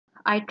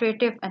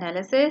iterative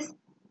analysis,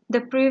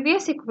 the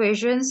previous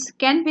equations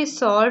can be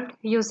solved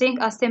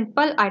using a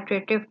simple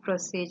iterative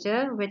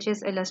procedure which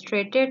is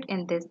illustrated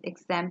in this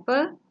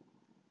example.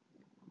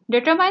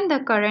 Determine the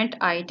current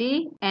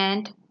ID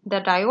and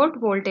the diode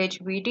voltage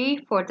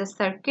VD for the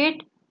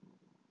circuit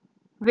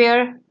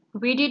where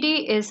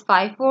VDD is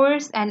 5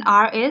 volts and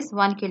R is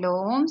 1 kilo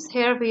ohms.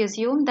 Here we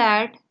assume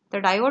that the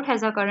diode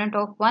has a current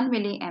of 1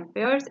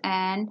 milliamperes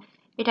and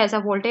it has a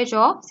voltage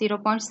of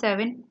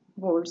 0.7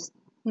 volts.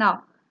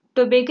 Now,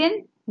 to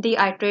begin the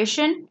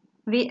iteration,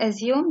 we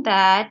assume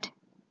that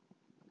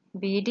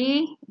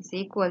VD is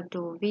equal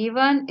to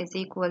V1 is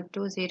equal to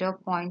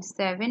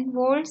 0.7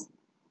 volts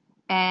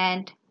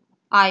and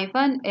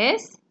I1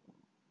 is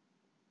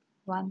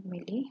 1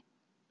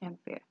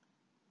 milliampere.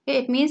 Okay,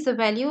 it means the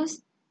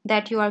values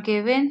that you are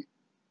given,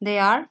 they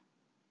are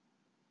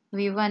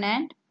V1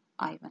 and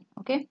I1.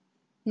 Okay,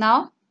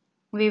 now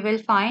we will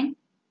find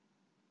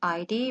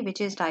ID,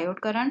 which is diode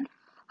current.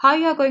 How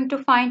you are going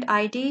to find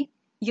ID?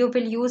 You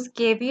will use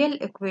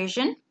KVL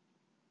equation,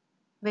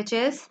 which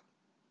is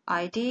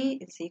ID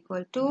is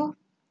equal to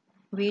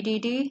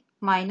VDD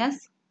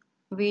minus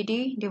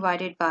VD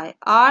divided by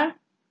R.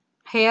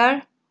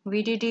 Here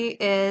VDD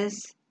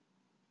is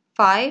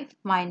 5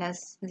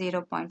 minus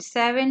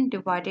 0.7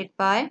 divided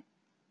by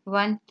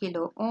 1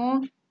 kilo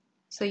ohm.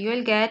 So you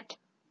will get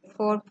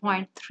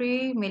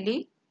 4.3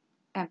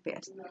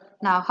 milliamperes.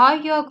 Now how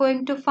you are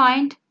going to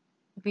find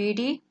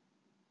VD?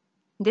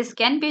 This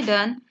can be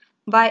done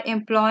by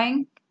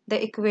employing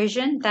the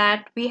equation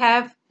that we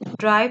have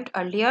derived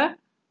earlier.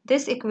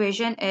 This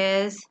equation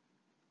is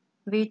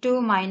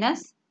V2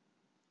 minus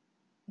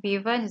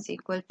V1 is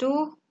equal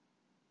to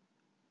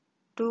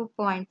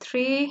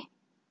 2.3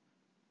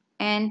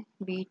 and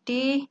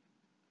VT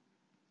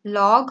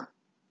log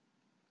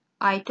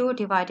I2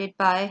 divided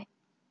by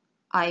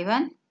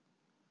I1,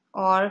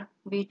 or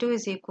V2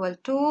 is equal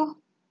to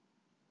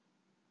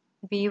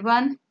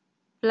V1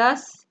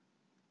 plus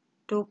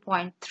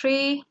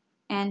 2.3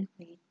 and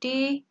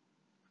VT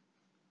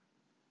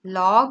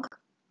log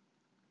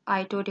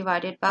I2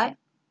 divided by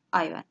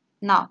I1.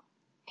 Now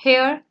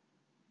here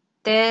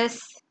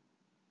this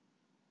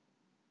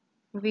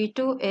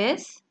V2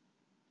 is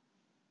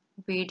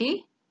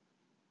VD.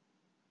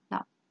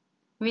 Now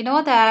we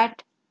know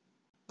that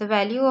the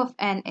value of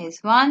N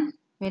is 1.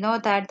 We know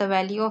that the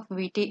value of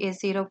VT is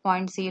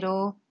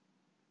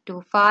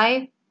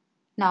 0.025.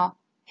 Now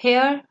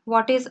here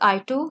what is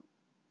I2?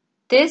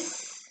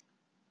 This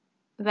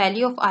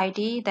value of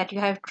ID that you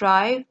have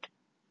derived,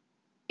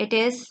 it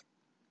is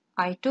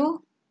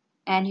I2,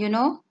 and you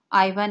know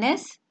I1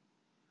 is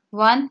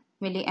 1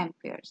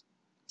 milliamperes.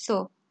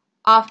 So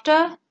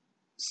after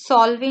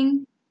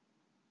solving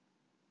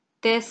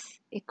this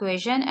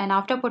equation and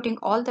after putting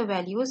all the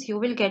values, you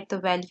will get the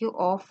value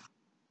of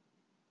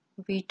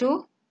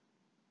V2,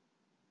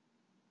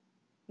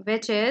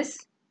 which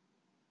is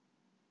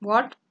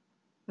what?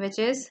 Which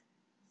is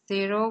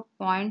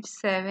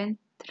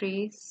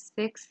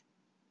 0.736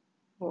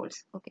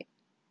 volts. Okay,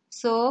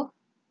 so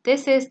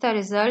this is the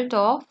result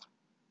of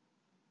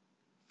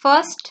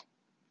first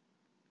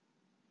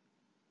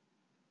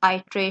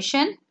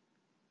iteration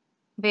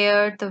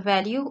where the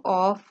value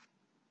of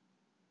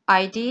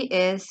ID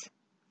is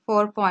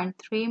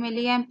 4.3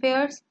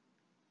 milliamperes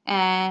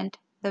and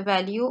the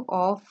value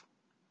of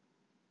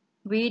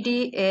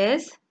VD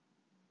is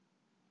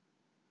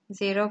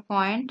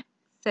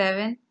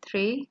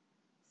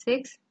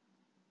 0.736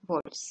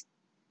 volts.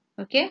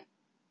 Okay.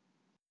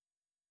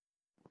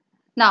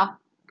 Now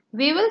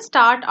we will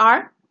start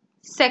our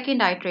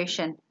second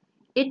iteration.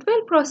 It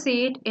will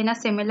proceed in a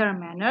similar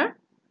manner.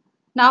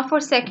 Now for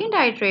second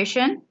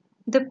iteration,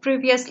 the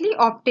previously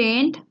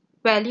obtained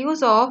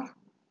values of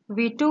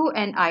V2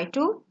 and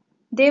I2,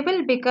 they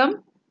will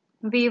become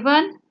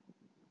V1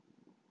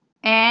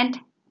 and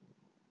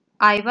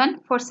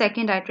I1 for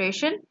second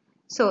iteration.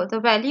 So the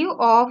value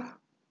of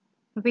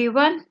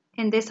V1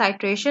 in this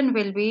iteration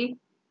will be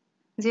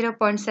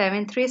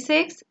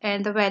 0.736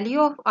 and the value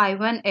of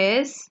I1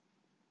 is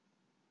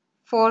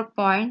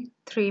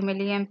 4.3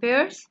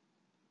 milliamperes.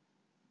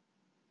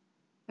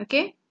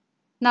 Okay.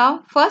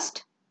 Now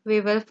first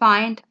we will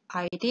find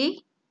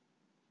ID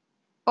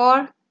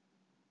or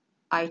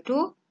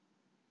I2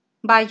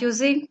 by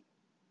using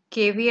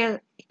KVL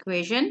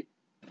equation.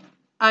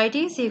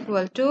 ID is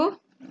equal to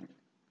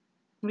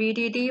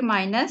VDD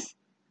minus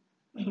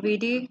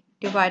VD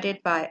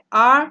divided by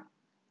R.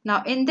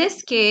 Now in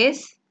this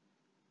case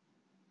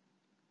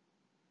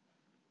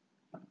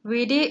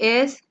VD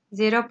is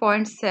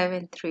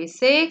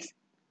 0.736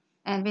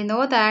 and we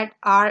know that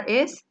R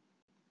is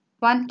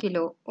 1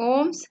 kilo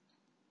ohms.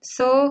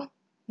 So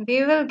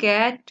we will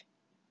get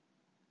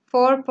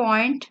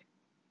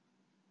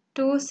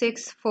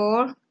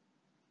 4.264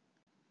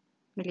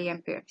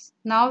 milliamperes.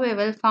 Now we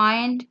will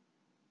find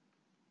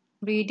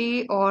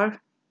VD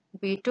or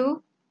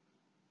V2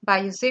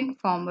 by using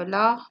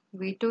formula.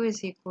 V2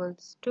 is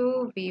equals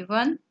to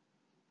V1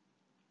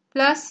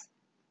 plus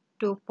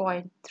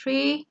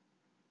 2.3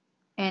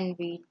 and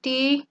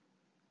VT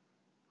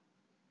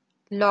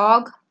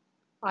log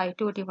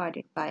I2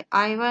 divided by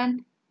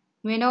I1.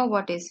 We know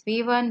what is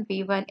V1.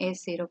 V1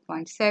 is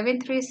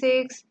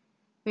 0.736.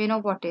 We know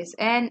what is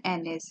N.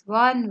 N is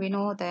 1. We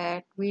know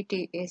that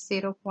Vt is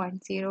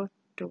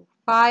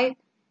 0.025.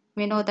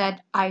 We know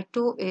that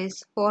I2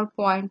 is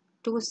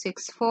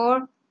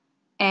 4.264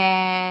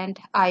 and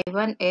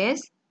I1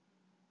 is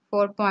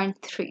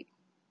 4.3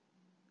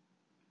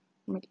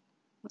 milli.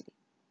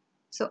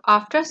 So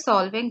after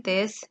solving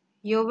this,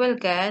 you will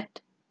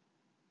get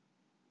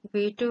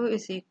V2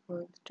 is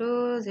equal to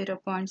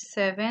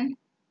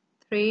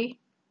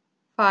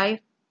 0.735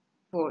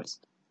 volts.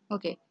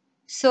 Okay,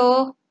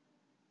 so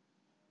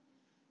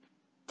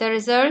the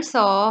results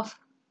of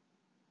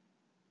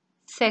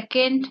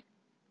second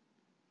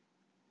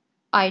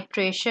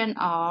iteration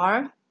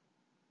are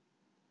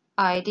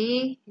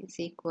ID is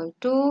equal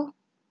to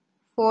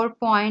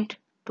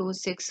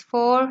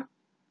 4.264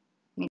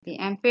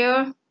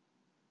 milliampere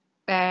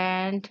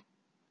and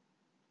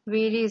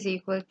VD is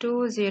equal to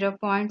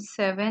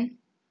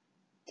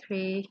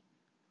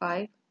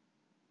 0.735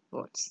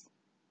 volts.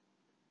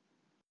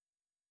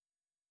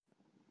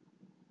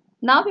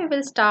 Now we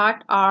will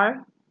start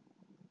our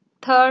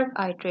third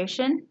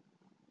iteration.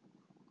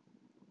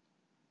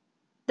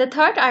 The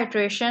third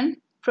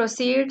iteration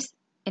proceeds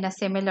in a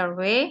similar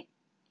way.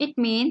 It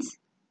means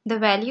the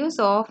values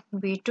of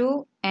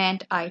V2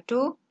 and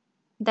I2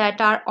 that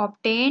are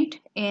obtained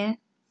in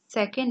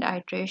second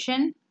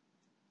iteration,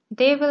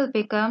 they will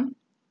become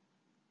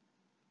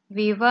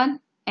V1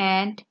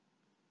 and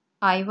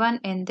I1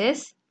 in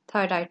this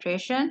third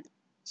iteration.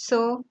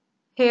 So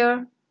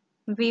here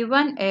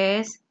V1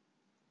 is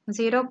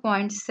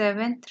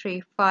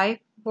 0.735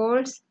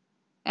 volts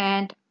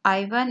and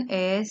I1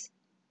 is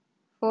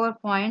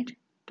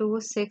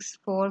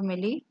 4.264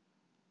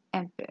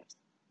 milliamperes.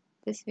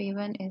 This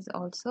V1 is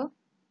also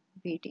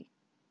Vd.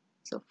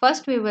 So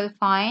first we will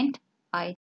find I